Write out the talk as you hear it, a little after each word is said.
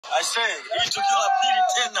I say, hii tukio la pili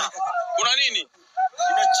tena. Kuna nini?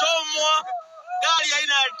 Inachomwa gari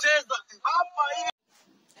haina Pesa hapa ile.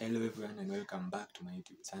 Hello everyone and welcome back to my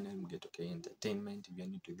YouTube channel Mgetoke Entertainment. If you are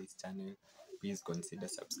new to this channel, please consider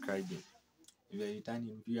subscribing. If you are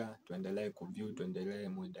returning viewer, tuendelee kuview,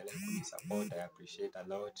 muendelee kunisupport. I appreciate a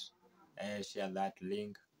lot. Share that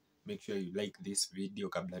link. Make sure you like this video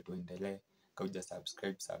kabla tuendelee. Kauja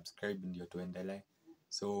subscribe ndio tuendelee.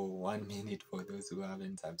 So 1 minute for those who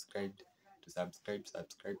haven't subscribed to subscribe.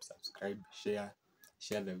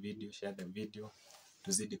 Share the video.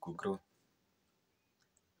 Tuzidi kugrow.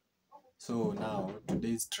 So now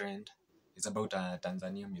today's trend is about a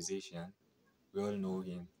Tanzania musician. We all know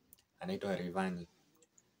him. Anaitwa Rayvanny.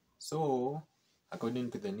 So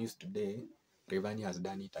according to the news today, Rayvanny has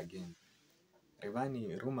done it again.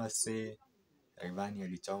 Rayvanny, rumors say Rayvanny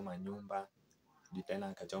alichoma nyumba, tena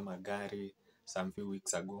akachoma gari some few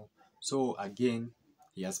weeks ago. So again,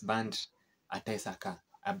 he has banned a Pesa car,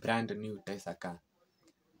 a brand new Pesa car.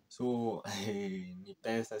 So ni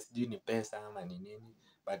pesa, sijui ni pesa ama ni nini,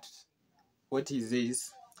 but what he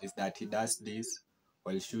says is that he does this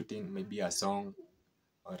while shooting maybe a song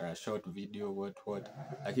or a short video, what.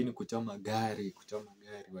 Lakini kuchoma gari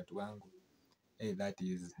watu wangu. Hey, that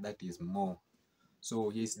is more. So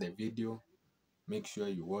here's the video. Make sure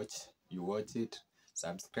you watch it.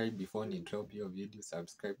 Subscribe before you drop your video.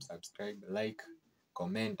 Subscribe, like,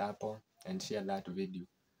 comment hapo and share that video.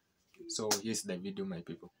 So here's the video, my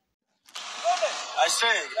people. I say,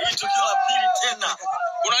 hii tukio la pili tena.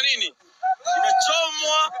 Kuna nini?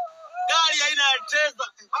 Inachomwa gari haina Pesa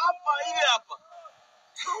hapa ile hapa.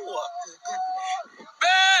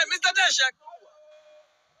 Mr. Deshak.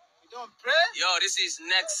 You don't pray? Yo, this is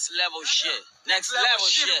next level shit. Next level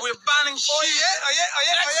shit. We're banning shit. Oh yeah.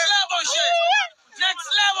 Next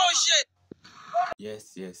level shit.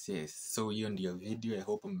 Yes. So hiyo ndio video. I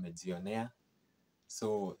hope mmejionea.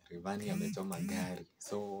 So Rayvanny amechoma gari.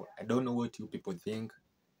 So I don't know what you people think.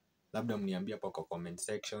 Labda mniambia hapo kwa comment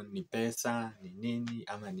section ni pesa, ni nini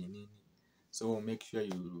ama ni nini. So make sure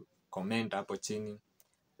you comment hapo chini,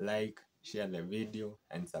 like, share the video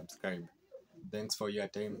and subscribe. Thanks for your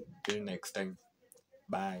time. Till next time.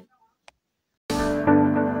 Bye.